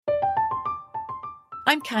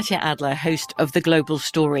I'm Katya Adler, host of The Global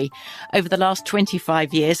Story. Over the last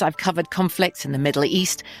 25 years, I've covered conflicts in the Middle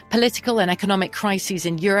East, political and economic crises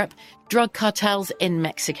in Europe, drug cartels in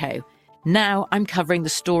Mexico. Now I'm covering the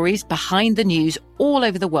stories behind the news all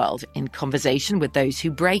over the world in conversation with those who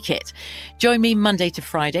break it. Join me Monday to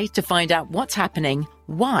Friday to find out what's happening,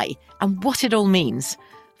 why, and what it all means.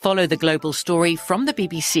 Follow The Global Story from the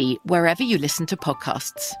BBC wherever you listen to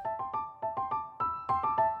podcasts.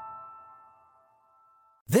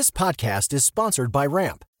 This podcast is sponsored by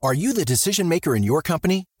Ramp. Are you the decision maker in your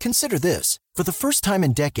company? Consider this. For the first time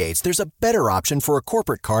in decades, there's a better option for a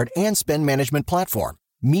corporate card and spend management platform.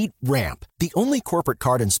 Meet Ramp, the only corporate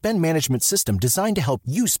card and spend management system designed to help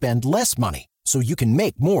you spend less money so you can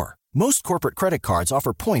make more. Most corporate credit cards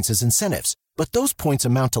offer points as incentives, but those points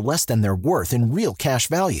amount to less than their worth in real cash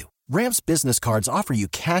value. Ramp's business cards offer you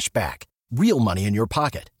cash back, real money in your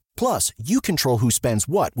pocket. Plus, you control who spends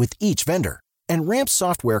what with each vendor. And Ramp's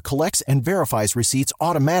software collects and verifies receipts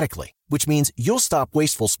automatically, which means you'll stop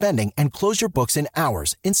wasteful spending and close your books in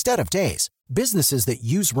hours instead of days. Businesses that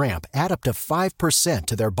use Ramp add up to 5%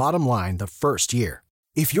 to their bottom line the first year.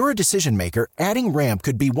 If you're a decision maker, adding Ramp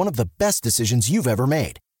could be one of the best decisions you've ever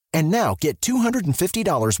made. And now get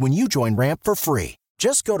 $250 when you join Ramp for free.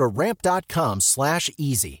 Just go to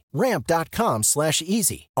ramp.com/easy.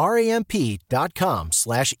 Ramp.com/easy.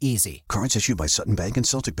 RAMP.com/easy. Cards issued by Sutton Bank and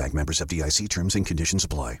Celtic Bank, members FDIC. Terms and conditions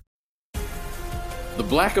apply. The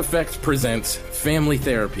Black Effect presents Family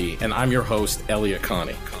Therapy, and I'm your host, Elliot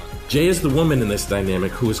Connie. Jay is the woman in this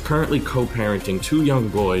dynamic who is currently co-parenting two young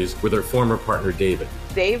boys with her former partner, David.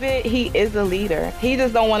 David, he is a leader. He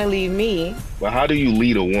just don't want to leave me. Well, how do you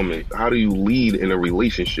lead a woman? How do you lead in a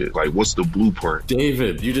relationship? Like, what's the blueprint?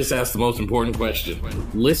 David, you just asked the most important question.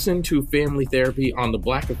 Listen to Family Therapy on the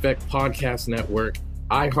Black Effect Podcast Network,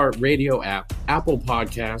 iHeartRadio app, Apple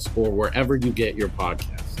Podcasts, or wherever you get your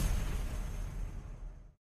podcasts.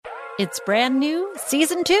 It's brand new,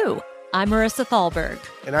 Season 2. I'm Marissa Thalberg.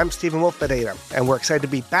 And I'm Stephen Wolf Pereira, and we're excited to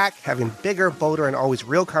be back having bigger, bolder, and always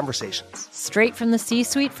real conversations. Straight from the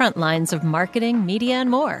C-suite front lines of marketing, media,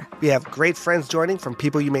 and more. We have great friends joining from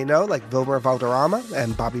people you may know, like Wilmer Valderrama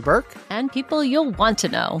and Bobby Burke. And people you'll want to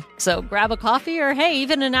know. So grab a coffee or, hey,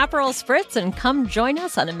 even an Aperol Spritz and come join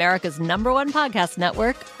us on America's #1 podcast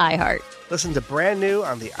network, iHeart. Listen to brand new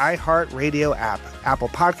on the iHeartRadio app, Apple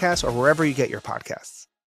Podcasts, or wherever you get your podcasts.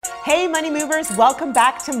 Hey, Money Movers, welcome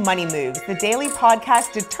back to Money Moves, the daily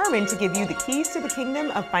podcast determined to give you the keys to the kingdom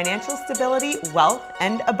of financial stability, wealth,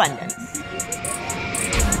 and abundance.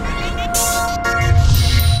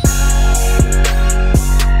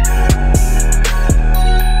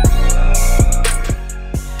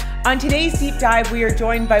 On today's deep dive, we are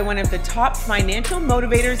joined by one of the top financial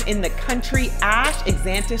motivators in the country, Ash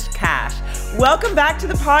Exantish Cash. Welcome back to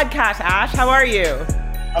the podcast, Ash. How are you?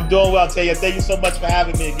 I'm doing well, Taya. Thank you so much for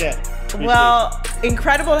having me again. Well,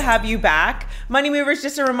 incredible to have you back. Money Movers,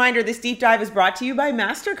 just a reminder, this deep dive is brought to you by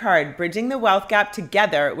MasterCard, bridging the wealth gap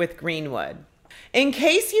together with Greenwood. In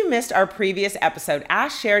case you missed our previous episode,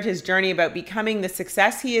 Ash shared his journey about becoming the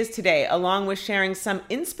success he is today, along with sharing some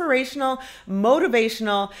inspirational,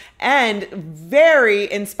 motivational, and very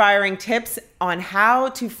inspiring tips on how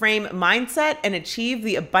to frame mindset and achieve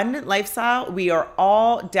the abundant lifestyle we are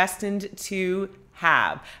all destined to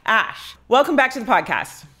have. Ash, welcome back to the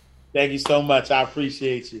podcast. Thank you so much. I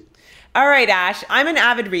appreciate you. All right, Ash, I'm an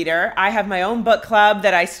avid reader. I have my own book club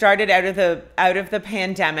that I started out of the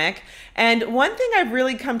pandemic. And one thing I've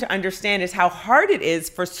really come to understand is how hard it is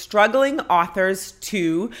for struggling authors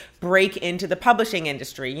to break into the publishing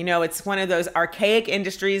industry. You know, it's one of those archaic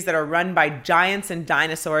industries that are run by giants and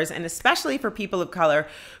dinosaurs, and especially for people of color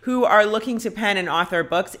who are looking to pen and author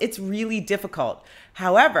books, it's really difficult.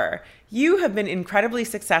 However, you have been incredibly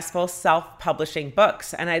successful self-publishing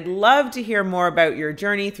books, and I'd love to hear more about your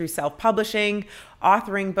journey through self-publishing,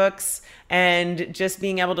 authoring books, and just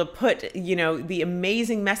being able to put, you know, the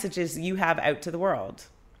amazing messages you have out to the world.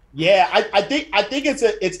 Yeah, I think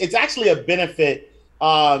it's actually a benefit,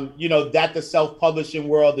 you know, that the self-publishing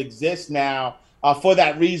world exists now. For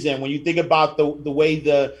that reason, when you think about the way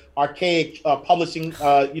the archaic publishing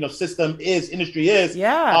industry is,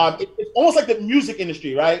 it's almost like the music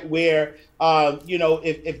industry, right? Where you know,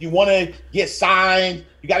 if you want to get signed,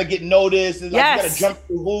 you got to get noticed, and you got to jump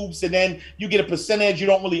through hoops, and then you get a percentage. You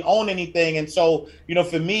don't really own anything, and so you know,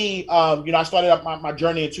 for me, I started up my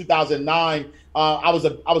journey in 2009. I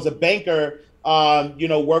was a banker.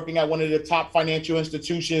 Working at one of the top financial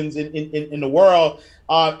institutions in the world.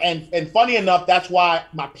 And funny enough, that's why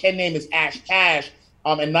my pen name is Ash Cash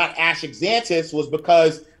and not Ash Exantish, was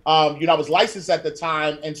because, I was licensed at the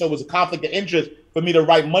time. And so it was a conflict of interest for me to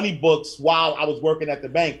write money books while I was working at the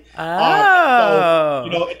bank. Oh. So,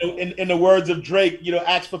 you know, in the words of Drake, you know,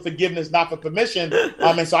 ask for forgiveness, not for permission.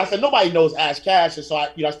 And so I said, nobody knows Ash Cash. And so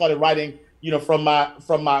I started writing, you know, from my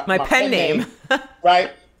pen name.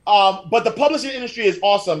 Right. But the publishing industry is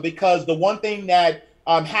awesome because the one thing that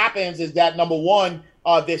happens is that, number one,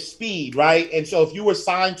 there's speed, right? And so if you were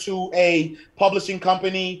signed to a publishing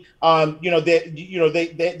company,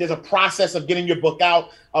 there's a process of getting your book out.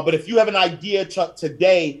 But if you have an idea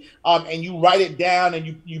today and you write it down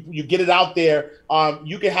and you get it out there,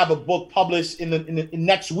 you can have a book published in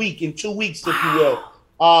next week, in 2 weeks, if you will.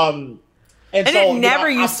 And so, it never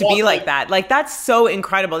used to be like that. Like, that's so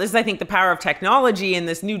incredible. This is, I think, the power of technology in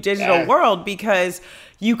this new digital world, because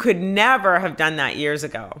you could never have done that years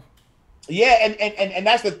ago. Yeah, and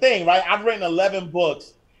that's the thing, right? I've written 11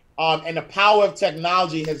 books, and the power of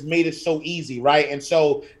technology has made it so easy, right? And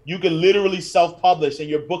so you can literally self-publish, and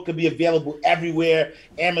your book could be available everywhere: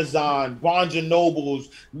 Amazon, Barnes and Nobles,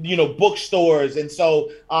 you know, bookstores. And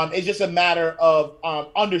so it's just a matter of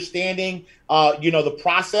understanding, the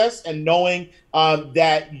process, and knowing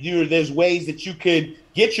that there's ways that you could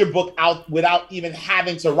get your book out without even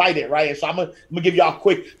having to write it, right? And so I'm gonna give y'all a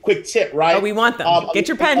quick tip, right? Oh, we want them. Get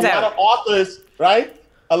your pens out. A lot of authors, right?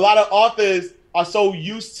 A lot of authors are so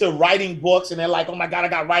used to writing books, and they're like, oh my God, I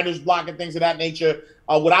got writer's block and things of that nature.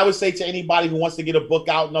 What I would say to anybody who wants to get a book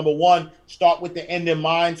out, number one, start with the end in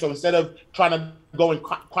mind. So instead of trying to go in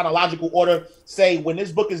chronological order, say, when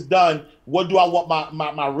this book is done, what do I want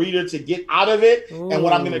my reader to get out of it? Ooh. And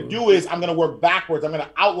what I'm going to do is I'm going to work backwards. I'm going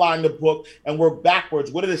to outline the book and work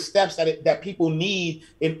backwards. What are the steps that people need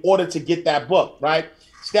in order to get that book, right?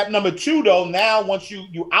 Step number two, though, now once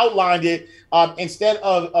you outlined it, instead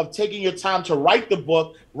of taking your time to write the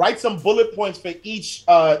book, write some bullet points for each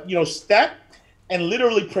step, and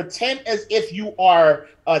literally pretend as if you are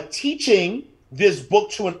teaching this book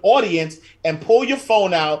to an audience, and pull your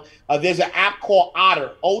phone out. There's an app called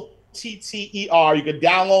Otter, Otter. You can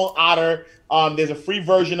download Otter. There's a free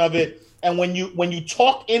version of it. And when you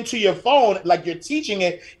talk into your phone, like you're teaching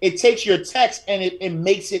it, it takes your text and it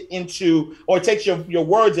makes it into, or it takes your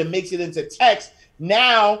words and makes it into text.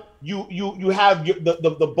 Now you have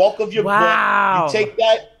the bulk of your book. You take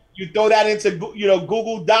that, you throw that into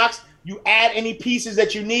Google Docs. You add any pieces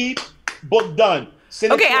that you need. Book done.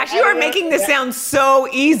 Okay, Ash, you are making this sound so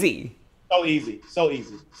easy. So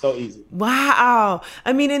easy. Wow.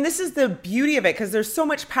 I mean, and this is the beauty of it, because there's so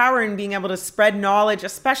much power in being able to spread knowledge,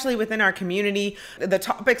 especially within our community. The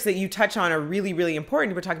topics that you touch on are really, really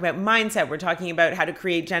important. We're talking about mindset. We're talking about how to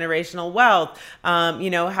create generational wealth,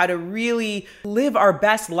 how to really live our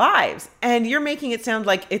best lives. And you're making it sound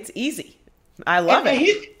like it's easy. I love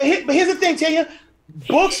it. But here's the thing, Tanya.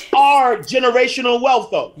 Books are generational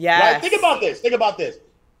wealth, though. Yeah. Right? Think about this.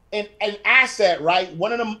 An asset, right?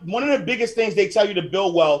 One of the biggest things they tell you to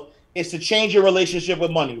build wealth is to change your relationship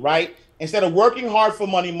with money, right? Instead of working hard for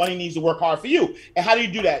money, money needs to work hard for you. And how do you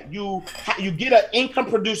do that? You get an income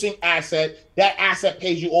producing asset. That asset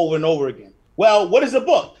pays you over and over again. Well, what is a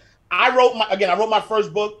book? I wrote my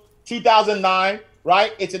first book, 2009,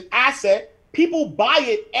 right? It's an asset. People buy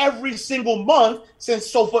it every single month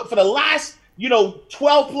for the last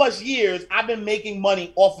 12 plus years, I've been making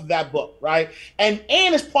money off of that book, right? And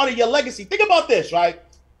it's part of your legacy. Think about this, right?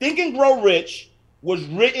 Think and Grow Rich was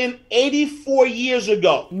written 84 years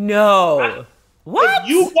ago. No. Right? What? If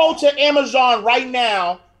you go to Amazon right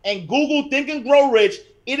now and Google Think and Grow Rich,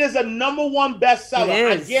 it is a #1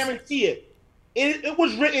 bestseller. I guarantee it. It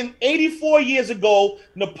was written 84 years ago.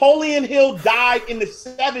 Napoleon Hill died in the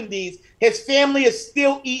 70s. His family is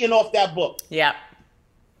still eating off that book. Yeah.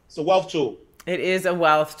 It's a wealth tool. It is a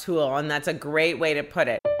wealth tool, and that's a great way to put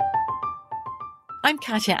it. I'm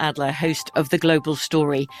Katya Adler, host of The Global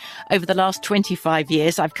Story. Over the last 25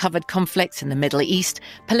 years, I've covered conflicts in the Middle East,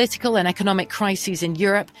 political and economic crises in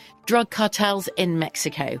Europe, drug cartels in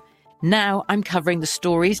Mexico. Now I'm covering the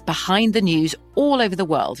stories behind the news all over the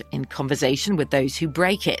world in conversation with those who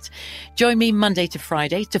break it. Join me Monday to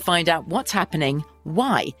Friday to find out what's happening,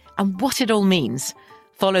 why, and what it all means.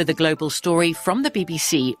 Follow The Global Story from the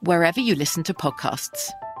BBC wherever you listen to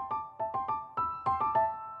podcasts.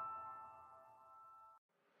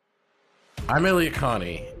 I'm Elliot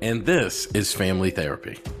Connie, and this is Family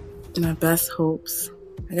Therapy. My best hopes,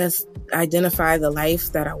 I guess, identify the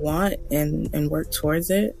life that I want and work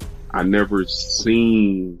towards it. I never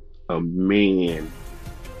seen a man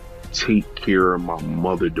take care of my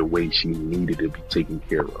mother the way she needed to be taken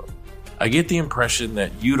care of. I get the impression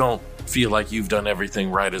that you don't feel like you've done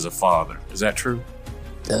everything right as a father. Is that true?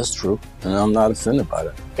 That's true. And I'm not offended by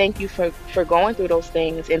that. Thank you for going through those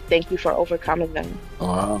things, and thank you for overcoming them.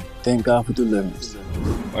 Wow. Thank God for deliverance.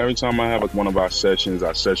 Every time I have one of our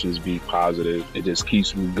sessions be positive. It just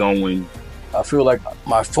keeps me going. I feel like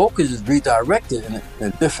my focus is redirected in a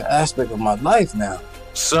different aspect of my life now.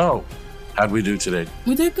 So, how'd we do today?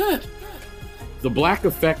 We did good. The Black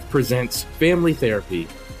Effect presents Family Therapy.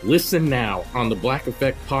 Listen now on the Black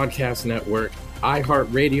Effect Podcast Network,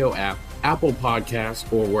 iHeartRadio app, Apple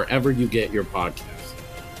Podcasts, or wherever you get your podcasts.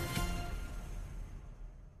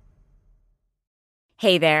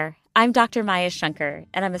 Hey there, I'm Dr. Maya Shankar,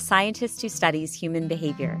 and I'm a scientist who studies human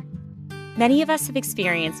behavior. Many of us have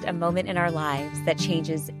experienced a moment in our lives that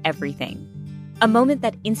changes everything. A moment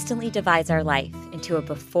that instantly divides our life into a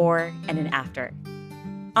before and an after.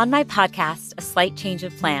 On my podcast, A Slight Change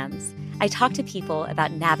of Plans, I talk to people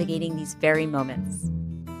about navigating these very moments.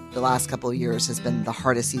 The last couple of years has been the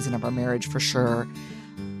hardest season of our marriage for sure.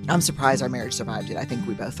 I'm surprised our marriage survived it. I think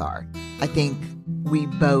we both are. I think we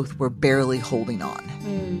both were barely holding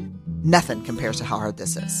on. Nothing compares to how hard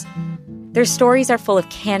this is. Their stories are full of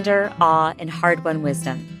candor, awe, and hard-won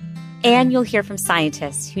wisdom. And you'll hear from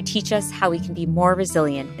scientists who teach us how we can be more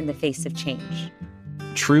resilient in the face of change.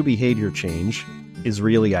 True behavior change is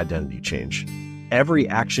really identity change. Every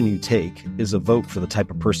action you take is a vote for the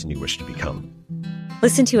type of person you wish to become.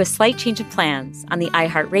 Listen to A Slight Change of Plans on the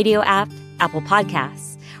iHeartRadio app, Apple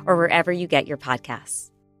Podcasts, or wherever you get your podcasts.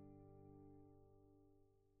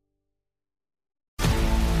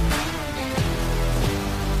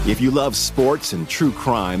 If you love sports and true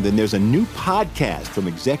crime, then there's a new podcast from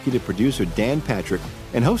executive producer Dan Patrick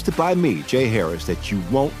and hosted by me, Jay Harris, that you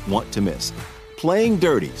won't want to miss. Playing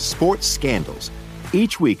Dirty: Sports Scandals.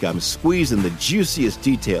 Each week, I'm squeezing the juiciest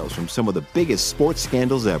details from some of the biggest sports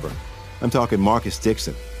scandals ever. I'm talking Marcus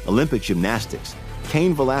Dixon, Olympic gymnastics,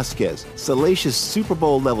 Cain Velasquez, salacious Super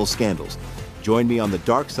Bowl-level scandals. Join me on the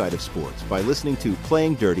dark side of sports by listening to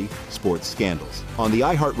Playing Dirty: Sports Scandals on the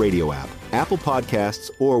iHeartRadio app, Apple Podcasts,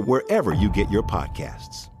 or wherever you get your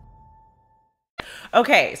podcasts.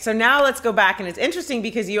 Okay, so now let's go back. And it's interesting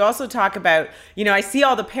because you also talk about, I see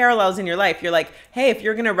all the parallels in your life. You're like, hey, if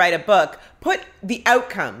you're going to write a book, put the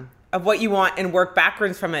outcome of what you want and work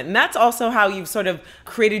backwards from it. And that's also how you've sort of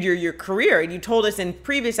created your career. And you told us in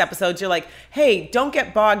previous episodes, you're like, hey, don't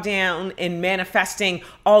get bogged down in manifesting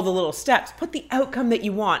all the little steps. Put the outcome that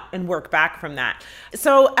you want and work back from that.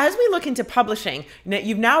 So as we look into publishing,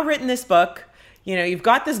 you've now written this book, you've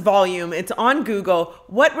got this volume, it's on Google.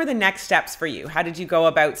 What were the next steps for you? How did you go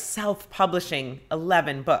about self-publishing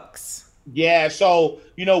 11 books? Yeah, so,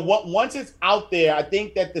 once it's out there, I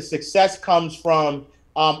think that the success comes from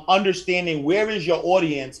understanding where is your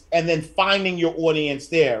audience and then finding your audience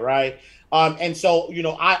there, right? And so,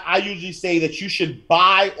 I usually say that you should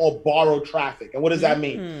buy or borrow traffic. And what does that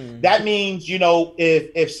mean? That means,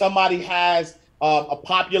 if somebody has a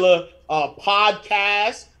popular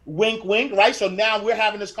podcast, wink, wink, right? So now we're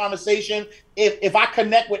having this conversation. If I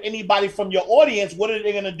connect with anybody from your audience, what are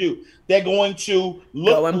they going to do? They're going to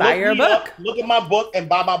go and buy your book, look at my book and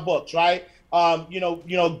buy my books, right?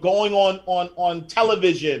 Going on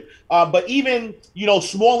television, but even,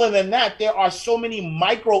 smaller than that, there are so many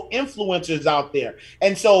micro influencers out there.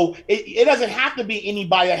 And so it doesn't have to be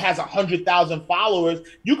anybody that has 100,000 followers.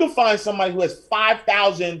 You can find somebody who has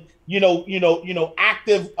 5,000,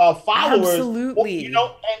 active followers. Absolutely.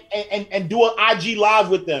 And do an IG live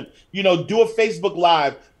with them, do a Facebook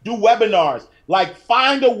live, do webinars, like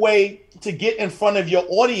find a way to get in front of your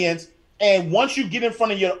audience. And once you get in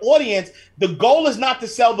front of your audience, the goal is not to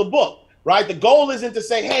sell the book, right? The goal isn't to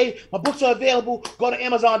say, hey, my books are available, go to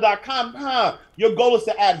Amazon.com. Your goal is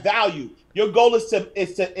to add value. Your goal is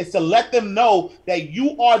to let them know that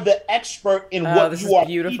you are the expert in what you are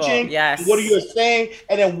teaching, what you're saying.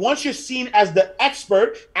 And then once you're seen as the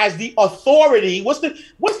expert, as the authority, what's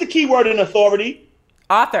the key word in authority?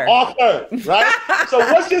 Author, right? So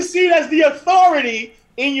once you're seen as the authority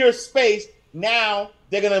in your space, now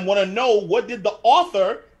they're going to want to know what did the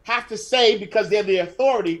author have to say because they're the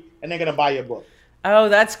authority, and they're going to buy your book. Oh,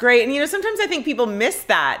 that's great. And, sometimes I think people miss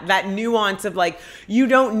that nuance of like, you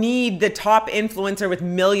don't need the top influencer with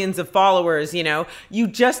millions of followers, you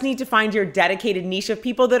just need to find your dedicated niche of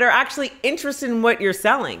people that are actually interested in what you're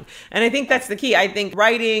selling. And I think that's the key. I think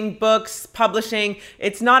writing, books, publishing,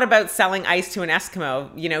 it's not about selling ice to an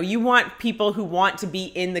Eskimo. You want people who want to be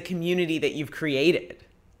in the community that you've created.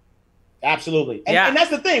 Absolutely. And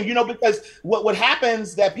that's the thing, because what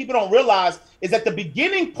happens that people don't realize is that the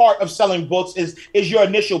beginning part of selling books is your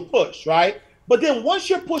initial push, right? But then once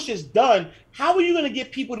your push is done, how are you going to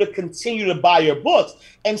get people to continue to buy your books?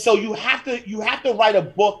 And so you have to write a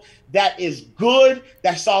book that is good,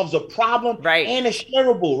 that solves a problem, and is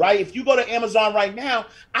shareable, right? If you go to Amazon right now,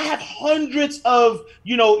 I have hundreds of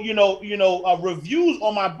reviews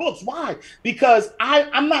on my books. Why? Because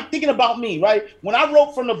I'm not thinking about me, right? When I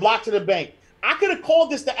wrote From the Block to the Bank, I could have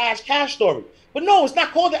called this the Ash Cash story. But no, it's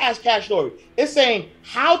not called the Ash Cash story. It's saying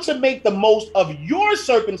how to make the most of your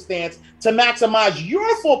circumstance to maximize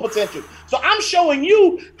your full potential. So I'm showing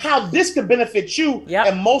you how this could benefit you. Yep.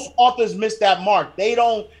 And most authors miss that mark. They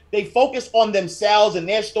focus on themselves and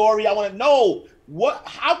their story. I want to know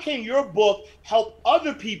how can your book help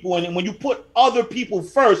other people? And when you put other people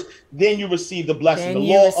first, then you receive the blessing. Then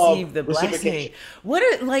you receive the blessing.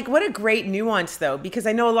 What a great nuance, though, because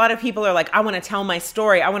I know a lot of people are like, I want to tell my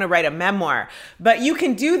story. I want to write a memoir. But you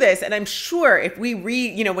can do this. And I'm sure if we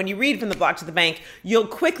read, when you read From the Block to the Bank, you'll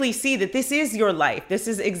quickly see that this is your life. This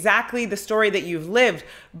is exactly the story that you've lived.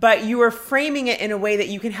 But you are framing it in a way that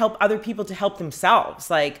you can help other people to help themselves.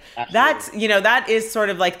 Like that's, that is sort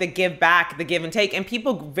of like the give back, the give and take. And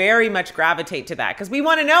people very much gravitate to that because we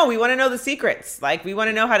want to know the secrets. Like we want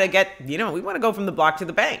to know how to get, we want to go from the block to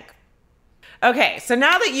the bank. Okay, so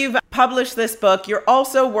now that you've published this book, you're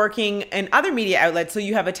also working in other media outlets. So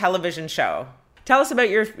you have a television show. Tell us about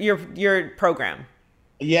your program.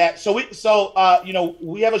 Yeah, so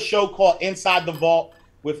we have a show called Inside the Vault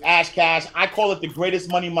with Ash Cash. I call it the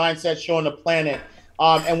greatest money mindset show on the planet.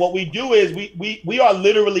 And what we do is we are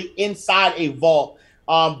literally inside a vault,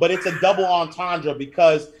 but it's a double entendre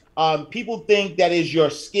because people think that is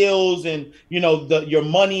your skills and your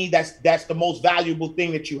money. That's the most valuable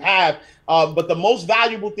thing that you have. But the most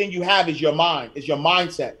valuable thing you have is your mind, is your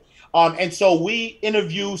mindset. And so we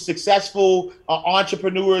interview successful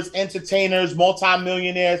entrepreneurs, entertainers,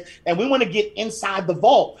 multimillionaires, and we want to get inside the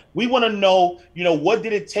vault. We want to know, what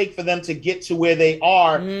did it take for them to get to where they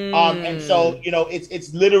are? And so,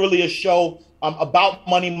 it's literally a show about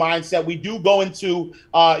money mindset. We do go into,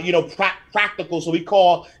 practical. So we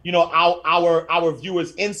call, our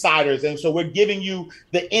viewers insiders. And so we're giving you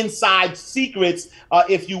the inside secrets,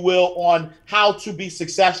 if you will, on how to be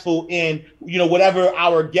successful in, whatever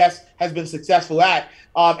our guest has been successful at.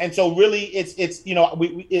 And so really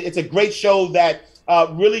it's a great show that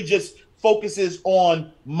really just focuses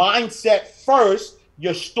on mindset first.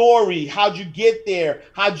 Your story, how'd you get there?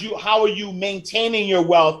 How are you maintaining your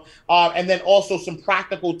wealth? And then also some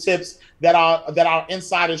practical tips that our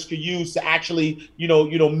insiders could use to actually,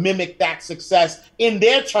 mimic that success in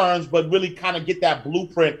their terms, but really kind of get that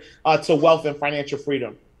blueprint to wealth and financial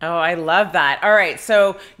freedom. Oh, I love that. All right.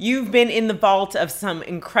 So you've been in the vault of some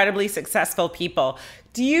incredibly successful people.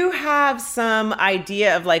 Do you have some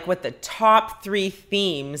idea of what the top 3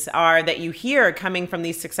 themes are that you hear coming from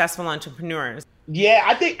these successful entrepreneurs? Yeah,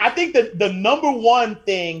 I think the number one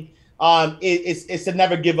thing is to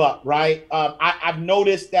never give up, right? I've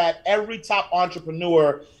noticed that every top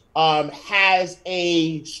entrepreneur has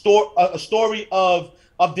a story of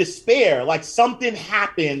despair. Like something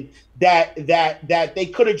happened that they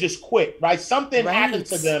could have just quit, right? Something happened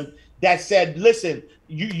to them that said, listen,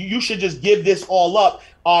 you should just give this all up.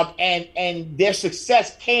 And their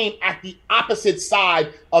success came at the opposite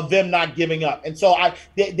side of them not giving up. And so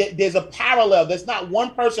there's a parallel. There's not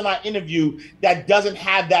one person I interview that doesn't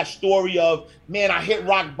have that story of, man, I hit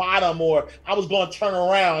rock bottom or I was going to turn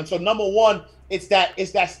around. And so number one, it's that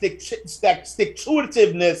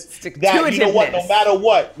stick-to-itiveness that, what, no matter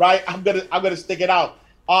what, right? I'm gonna stick it out.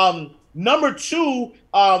 Number 2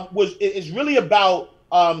 is really about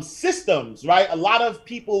systems, right? A lot of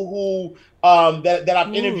people who that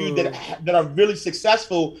I've interviewed that are really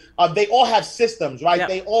successful, they all have systems, right? Yep.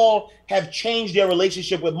 They all have changed their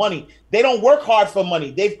relationship with money. They don't work hard for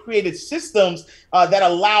money. They've created systems that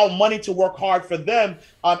allow money to work hard for them.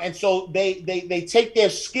 And so they take their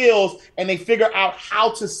skills and they figure out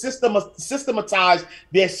how to systematize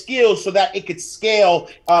their skills so that it could scale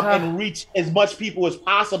and reach as much people as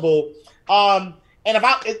possible. And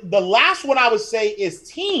the last one I would say is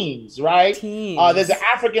teams, right? There's an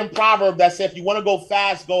African proverb that says, if you want to go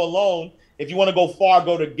fast, go alone. If you want to go far,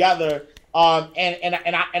 go together. And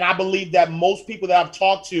I believe that most people that I've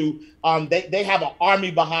talked to, they have an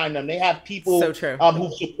army behind them. They have people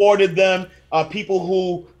who supported them, people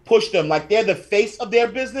who push them. Like they're the face of their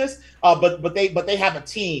business, but they have a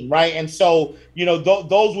team, right? And so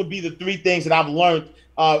those would be the 3 things that I've learned,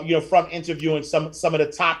 from interviewing some of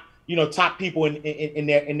the top people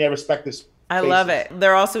in their respective spaces. I love it.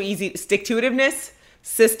 They're also easy. Stick-to-itiveness,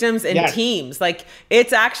 systems, and teams.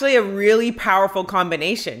 It's actually a really powerful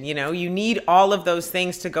combination. You need all of those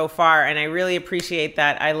things to go far. And I really appreciate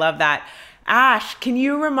that. I love that. Ash, can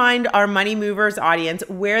you remind our Money Movers audience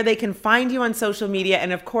where they can find you on social media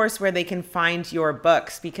and, of course, where they can find your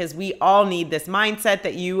books? Because we all need this mindset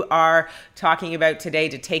that you are talking about today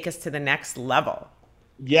to take us to the next level.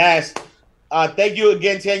 Yes. Thank you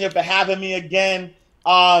again, Tanya, for having me again.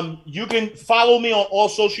 You can follow me on all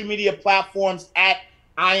social media platforms at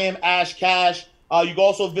I am Ash Cash. You can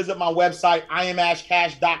also visit my website,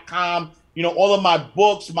 IamAshCash.com. You know, all of my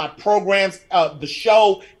books, my programs, the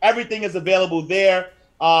show, everything is available there.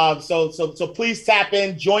 So please tap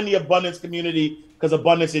in, join the abundance community, because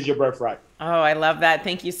abundance is your birthright. Oh, I love that.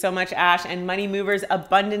 Thank you so much, Ash. And Money Movers,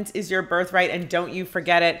 abundance is your birthright, and don't you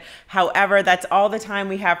forget it. However, that's all the time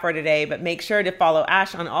we have for today, but make sure to follow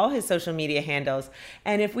Ash on all his social media handles.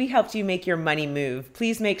 And if we helped you make your money move,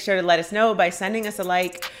 please make sure to let us know by sending us a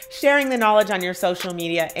like, sharing the knowledge on your social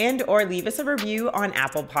media, and or leave us a review on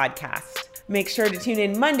Apple Podcasts. Make sure to tune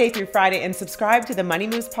in Monday through Friday and subscribe to the Money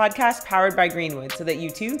Moves podcast powered by Greenwood so that you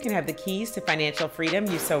too can have the keys to financial freedom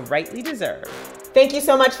you so rightly deserve. Thank you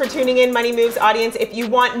so much for tuning in, Money Moves audience. If you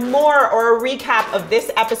want more or a recap of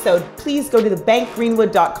this episode, please go to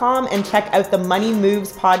thebankgreenwood.com and check out the Money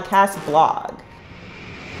Moves podcast blog.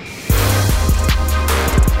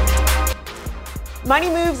 Money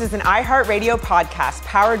Moves is an iHeartRadio podcast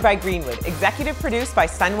powered by Greenwood, executive produced by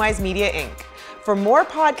Sunwise Media, Inc. For more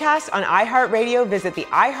podcasts on iHeartRadio, visit the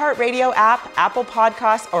iHeartRadio app, Apple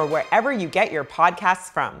Podcasts, or wherever you get your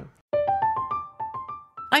podcasts from.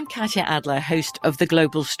 I'm Katya Adler, host of The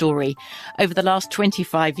Global Story. Over the last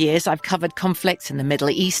 25 years, I've covered conflicts in the Middle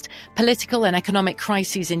East, political and economic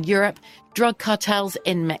crises in Europe, drug cartels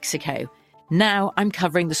in Mexico. Now I'm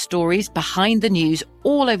covering the stories behind the news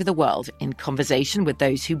all over the world in conversation with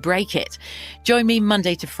those who break it. Join me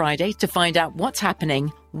Monday to Friday to find out what's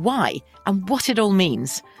happening, why, and what it all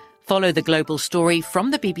means. Follow The Global Story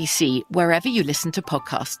from the BBC wherever you listen to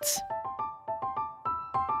podcasts.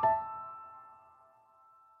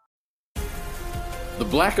 The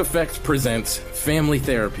Black Effect presents Family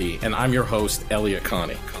Therapy, and I'm your host, Elliot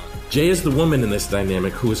Connie. Jay is the woman in this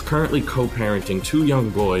dynamic who is currently co-parenting two young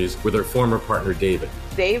boys with her former partner, David.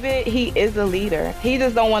 David, he is a leader. He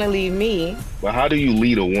just don't want to leave me. But how do you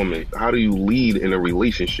lead a woman? How do you lead in a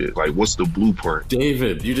relationship? Like, what's the blueprint?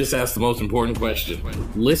 David, you just asked the most important question.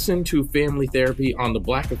 Listen to Family Therapy on the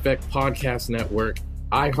Black Effect Podcast Network,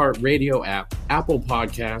 iHeartRadio app, Apple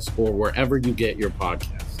Podcasts, or wherever you get your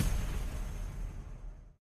podcasts.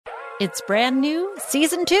 It's brand new,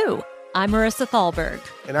 Season 2. I'm Marissa Thalberg.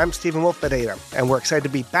 And I'm Stephen Wolf Bedeta. And we're excited to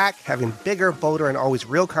be back having bigger, bolder, and always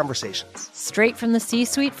real conversations. Straight from the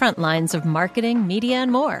C-suite front lines of marketing, media,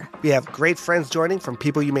 and more. We have great friends joining from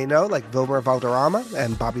people you may know, like Vilmer Valderrama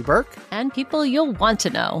and Bobby Burke. And people you'll want to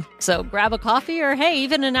know. So grab a coffee or, hey,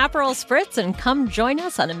 even an Aperol Spritz and come join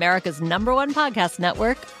us on America's #1 podcast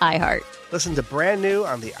network, iHeart. Listen to brand new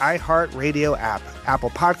on the iHeartRadio app, Apple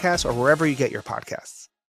Podcasts, or wherever you get your podcasts.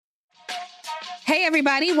 Hey,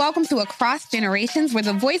 everybody. Welcome to Across Generations, where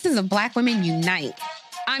the voices of Black women unite.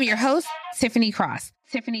 I'm your host, Tiffany Cross.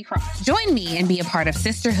 Join me and be a part of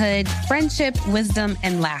sisterhood, friendship, wisdom,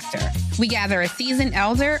 and laughter. We gather a seasoned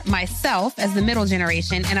elder, myself as the middle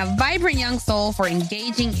generation, and a vibrant young soul for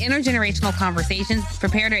engaging intergenerational conversations.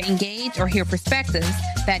 Prepare to engage or hear perspectives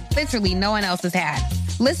that literally no one else has had.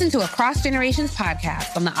 Listen to Across Generations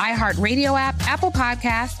podcast on the iHeartRadio app, Apple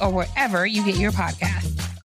Podcasts, or wherever you get your podcasts.